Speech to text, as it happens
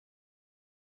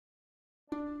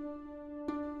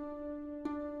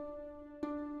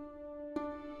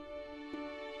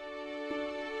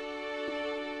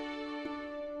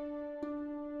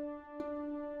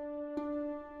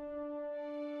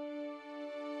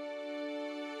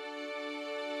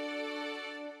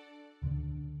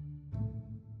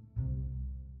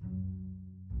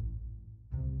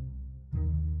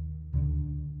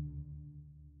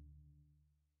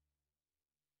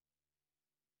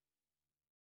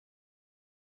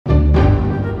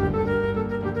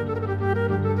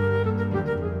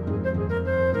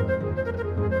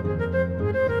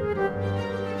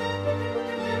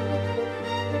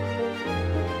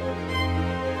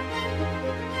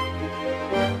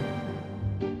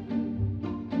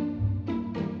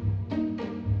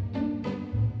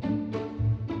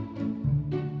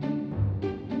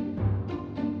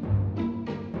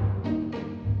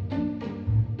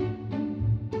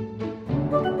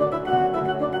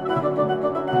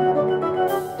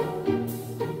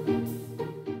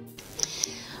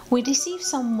We received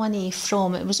some money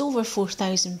from, it was over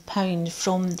 £4,000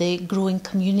 from the Growing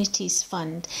Communities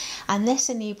Fund, and this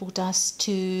enabled us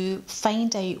to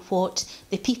find out what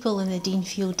the people in the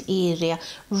Deanfield area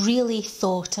really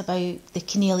thought about the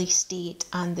Kinneil estate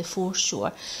and the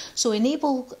foreshore. So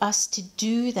enable us to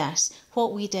do this,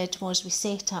 what we did was we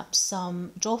set up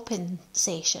some drop-in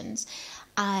sessions,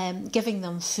 giving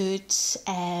them food,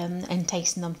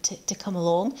 enticing them to come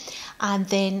along, and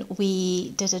then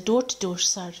we did a door-to-door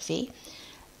survey.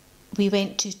 We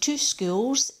went to two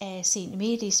schools, St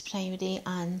Mary's Primary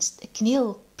and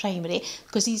Kinneil Primary,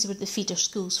 because these were the feeder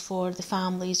schools for the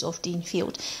families of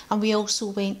Deanfield, and we also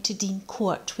went to Dean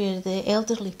Court, where the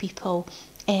elderly people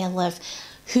live,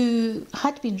 who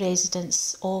had been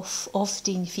residents of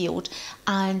Deanfield,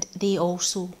 and they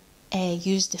also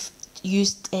used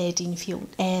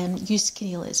Deanfield, used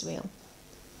Kinneil as well.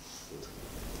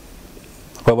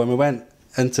 Well, when we went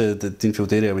into the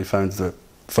Deanfield area, we found that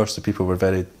first the people were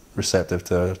very receptive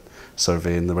to our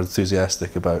survey, and they were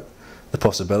enthusiastic about the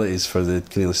possibilities for the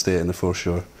Kinneil estate and the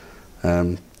foreshore.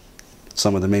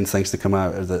 Some of the main things to come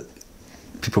out are that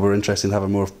people were interested in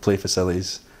having more play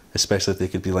facilities, especially if they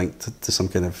could be linked to some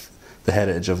kind of the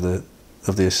heritage of the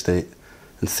estate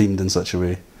and themed in such a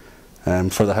way.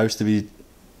 For the house to be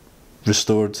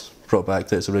restored, brought back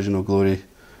to its original glory,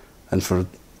 and for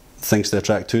things to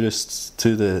attract tourists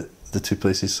to the two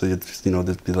places. So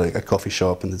there'd be like a coffee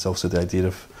shop, and there's also the idea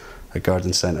of a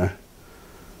garden centre.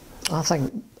 I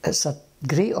think it's a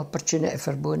great opportunity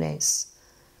for Bowness,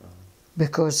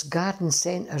 because garden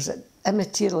centres,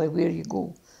 immaterially where you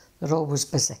go, they're always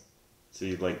busy. So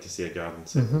you'd like to see a garden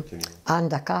centre,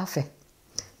 And a cafe,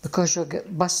 because you'll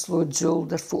get busloads of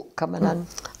older folk coming in.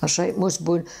 That's right, most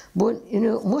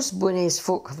Bowness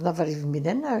folk have never even been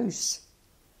in the house.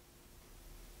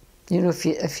 You know, if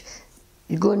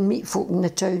you go and meet folk in the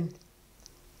town,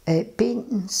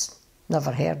 paintings,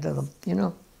 never heard of them, you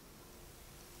know.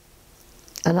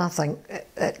 And I think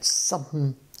it's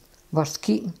something worth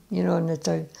keeping, you know, in the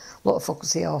town. A lot of folk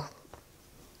say, oh,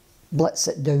 blitz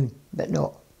it down, but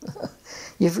not.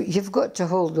 You've got to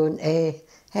hold on to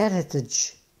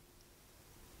heritage.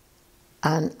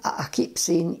 And I keep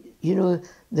saying, you know,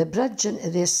 the bridge into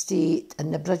the estate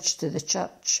and the bridge to the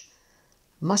church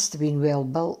must have been well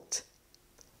built,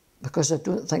 because I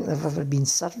don't think they've ever been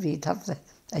surveyed, have they,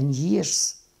 in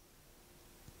years.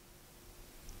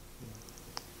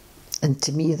 And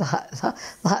to me,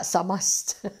 that's a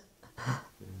must.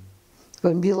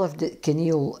 When we lived at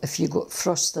Kinneil, if you got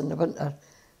frost in the winter,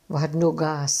 we had no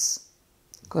gas,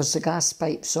 because the gas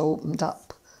pipes opened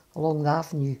up along the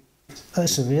avenue.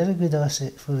 That's a very good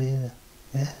asset for the area.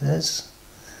 Yeah, it is.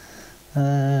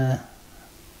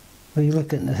 When you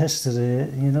look at the history,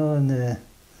 you know, and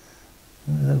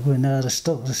when the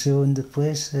aristocracy owned the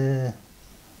place, they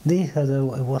had a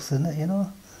lot of worth in it, you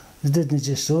know. They didn't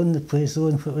just own the place, they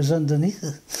owned what was underneath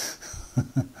it.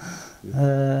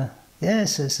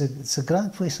 Yes, it's a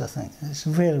grand place, I think. It's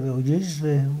very well used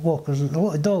by walkers. A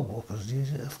lot of dog walkers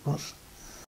use it, of course.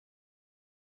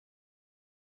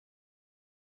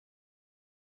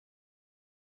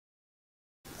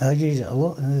 I use it a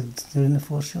lot during the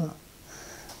foreshore.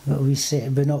 Got a wee set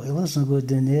of binoculars and go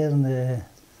down there and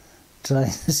try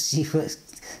and see what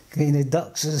kind of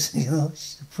ducks is, you know,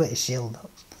 pretty shell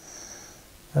ducks.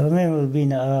 I remember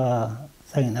being at a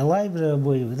thing in the library, a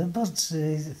boy with the birds.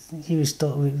 He was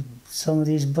talking, some of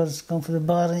these birds come from the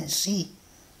Barents Sea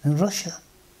in Russia,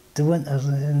 the winter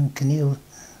in Kinneil,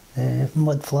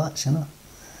 mud flats, you know.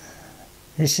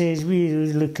 He says we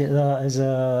look at that as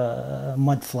a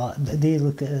mud flat, but they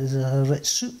look at it as a rich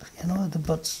soup, you know, the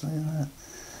birds. You know.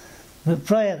 But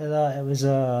prior to that, it was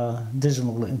a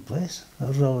dismal looking place. There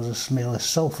was always a smell of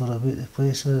sulphur about the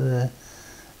place.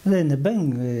 Then the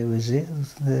Bing was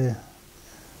there.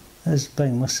 This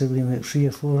Bing must have been about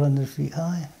 300 or 400 feet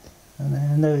high.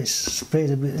 And now it's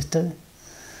spread about the town.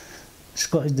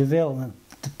 Scottish Development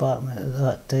Department at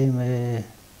that time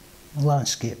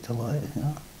landscaped a lot, you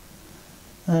know.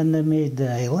 And they made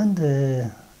the island.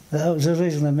 That was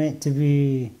originally meant to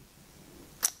be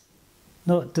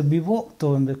not to be walked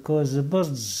on because the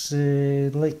birds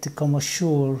like to come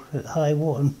ashore at high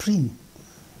water and preen.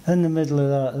 In the middle of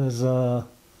that there's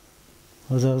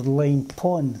a lined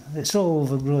pond. It's all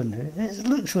overgrown now. It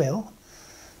looks well,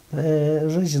 but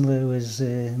originally it was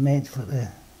meant for the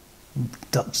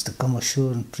ducks to come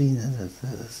ashore and preen it.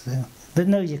 But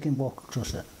now you can walk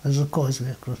across it. There's a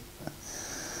causeway across it.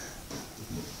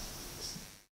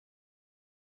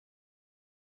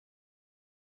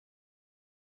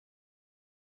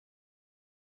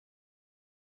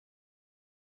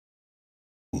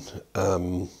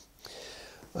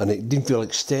 And it didn't feel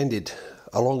extended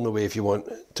along the way, if you want,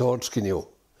 towards Kinneil.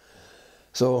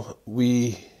 So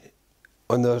we,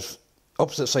 on the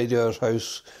opposite side of our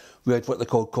house, we had what they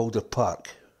called Calder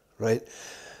Park, right?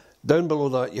 Down below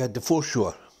that you had the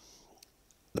foreshore,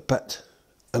 the pit,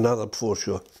 another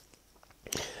foreshore.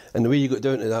 And the way you got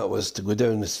down to that was to go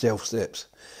down the stealth steps.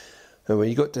 And when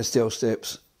you got to the stealth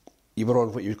steps, you were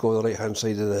on what you would call the right-hand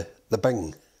side of the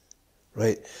Bing,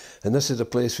 right? And this is the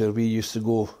place where we used to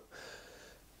go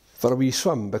for a wee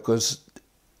swim, because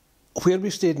where we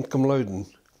stayed in Camile,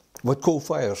 we had coal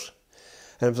fires,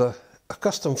 and it was a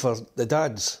custom for the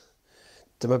dads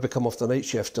to maybe come off the night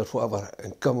shift or whatever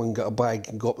and come and get a bag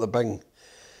and go up the Bing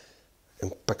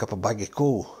and pick up a bag of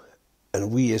coal,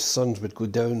 and we as sons would go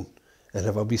down and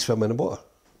have a wee swim in the water.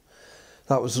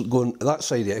 That was going that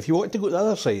side of it. If you wanted to go to the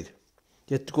other side,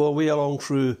 you had to go away along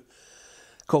through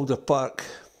Calder Park,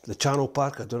 the Channel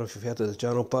Park. I don't know if you've heard of the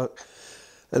Channel Park.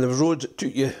 And there was roads that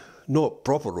took you, not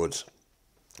proper roads,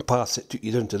 paths that took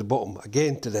you down to the bottom,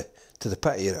 again to the pit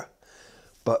area.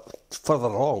 But further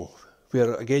along,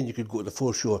 where again you could go to the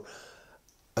foreshore,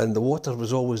 and the water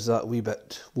was always that wee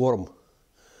bit warm,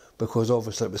 because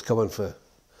obviously it was coming from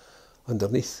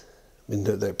underneath. I mean,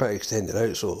 the pit extended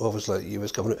out, so obviously you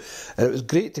was coming out. And it was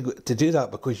great to do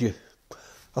that, because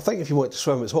I think if you wanted to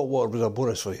swim, it's hot water was a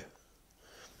bonus for you.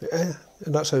 And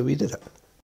that's how we did it.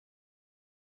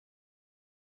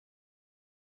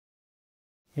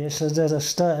 Yes, I did. I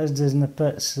started in the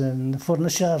pits and the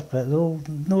Furnace pit.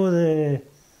 The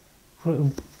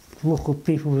local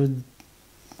people would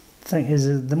think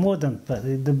is the modern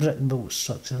pit, the brick built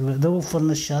structure, but the old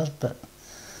Furnace pit.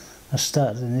 I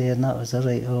started in there, and that was a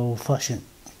right old-fashioned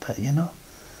pit, you know.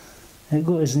 It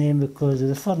got its name because of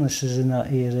the furnaces in that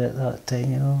area at that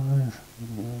time, you know.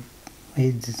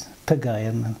 Made pig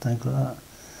iron and things like that.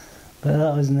 But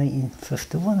that was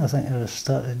 1951, I think I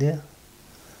started there.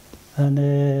 And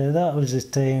that was the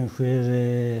time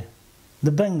where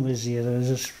the Bing was here. It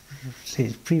was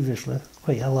said previously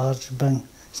quite a large Bing.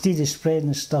 Instead of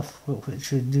spreading stuff,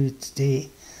 which we do today,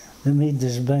 they made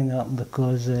this Bing up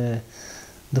because the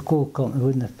coal company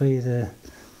wouldn't pay the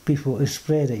people to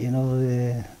spread it, you know.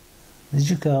 The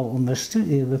Duke of Hamilton missed out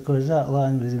here because that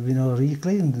land would have been all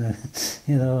reclaimed,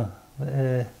 you know.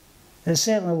 But, it's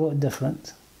certainly a lot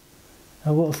different.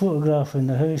 I've got a photograph in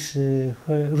the house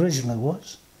where it originally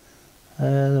was.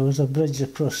 There was a bridge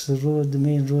across the road, the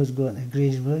main road's going to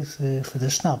Graysmouth for the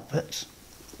snap pits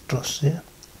across there.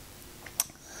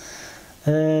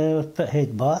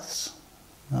 Pithead baths,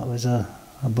 that was a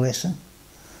blessing.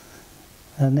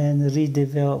 And then they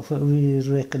redeveloped what we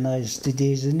recognise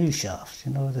today as the new shafts,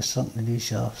 you know, the sunken new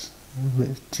shafts,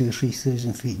 about 2,000 or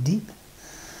 3,000 feet deep.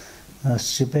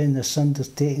 That's tremendous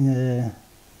undertaking.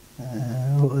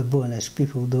 What the bonus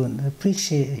people don't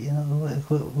appreciate it, you know,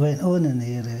 what went on in the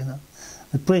area, you know.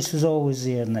 The place was always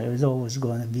there now, it was always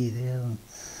going to be there. And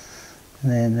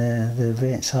then the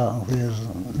events happened where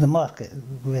the market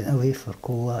went away for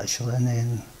coal actually, and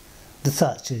then the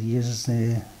Thatcher years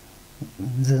done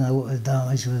a lot of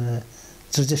damage with the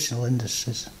traditional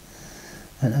industries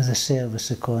into the service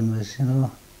economies, you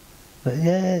know. But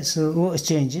yeah, it's a lot of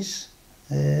changes.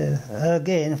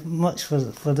 Again, much for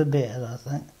the better, I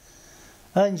think.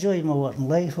 I enjoyed my working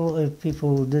life. A lot of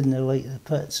people didn't like the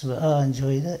pits, but I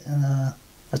enjoyed it, and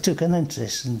I took an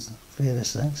interest in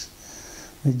various things.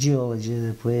 The geology of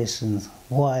the place and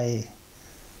why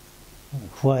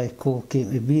coal came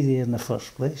to be there in the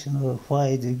first place, you know,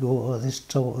 why did go all this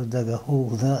trouble to dig a hole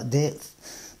that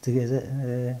depth to get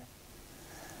it.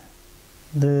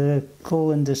 The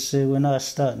coal industry, when I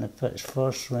started in the pits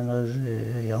first, when I was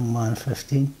a young man,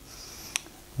 15,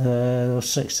 There were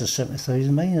 60 or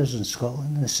 70,000 miners in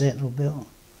Scotland in the Central Belt.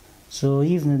 So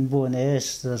even in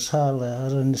Bowness, there's hardly,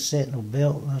 or in the Central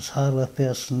Belt, there's hardly a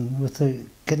person without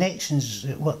connections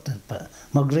that worked it. But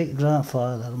my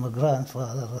great-grandfather, my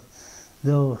grandfather,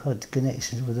 they all had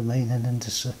connections with the mining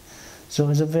industry. So it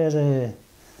was a very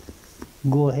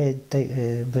go-ahead type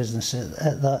of business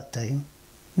at that time.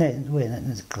 It went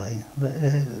into decline. But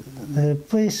the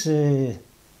place, they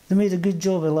made a good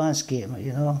job of landscaping it,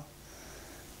 you know.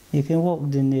 You can walk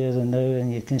down there now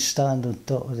and you can stand on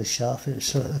top of the shaft. It's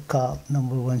sort of the cart,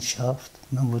 number 1 shaft,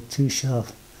 number 2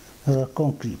 shaft. There's a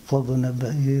concrete plug on it,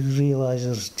 but you realise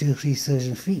there's 2,000 or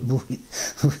 3,000 feet below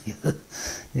you.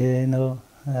 You know,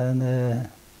 and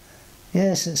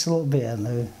yes, it's a lot better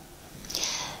now.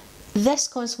 This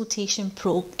consultation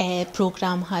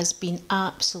programme has been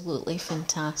absolutely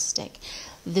fantastic.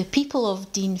 The people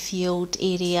of Deanfield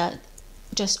area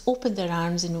just opened their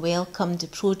arms and welcomed the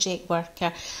project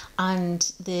worker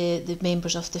and the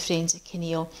members of the Friends of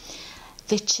Kinneil.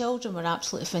 The children were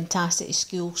absolutely fantastic at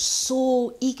school,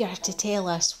 so eager to tell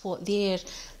us what their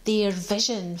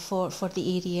vision for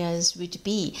the areas would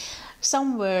be.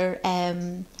 Some were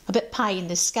a bit pie in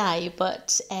the sky,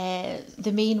 but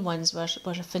the main ones were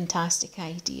fantastic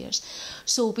ideas.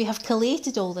 So we have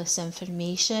collated all this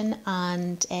information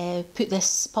and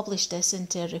published this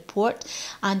into a report.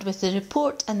 And with the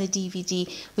report and the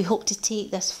DVD, we hope to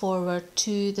take this forward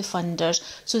to the funders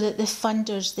so that the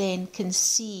funders then can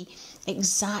see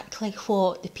exactly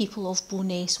what the people of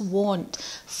Bowness want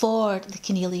for the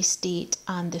Kinneil estate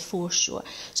and the foreshore.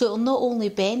 So it will not only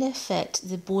benefit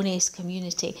the Bowness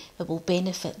community, it will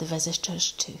benefit the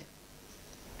visitors too.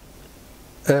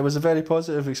 It was a very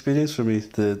positive experience for me.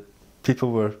 The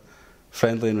people were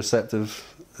friendly and receptive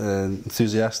and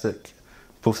enthusiastic,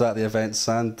 both at the events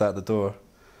and at the door.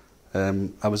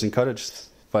 I was encouraged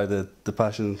by the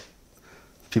passion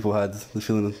people had, the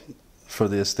feeling for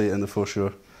the estate and the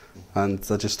foreshore. And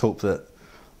I just hope that,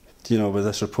 you know, with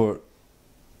this report,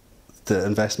 the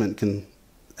investment can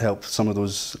help some of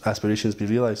those aspirations be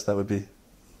realised. That would be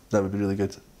really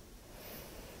good.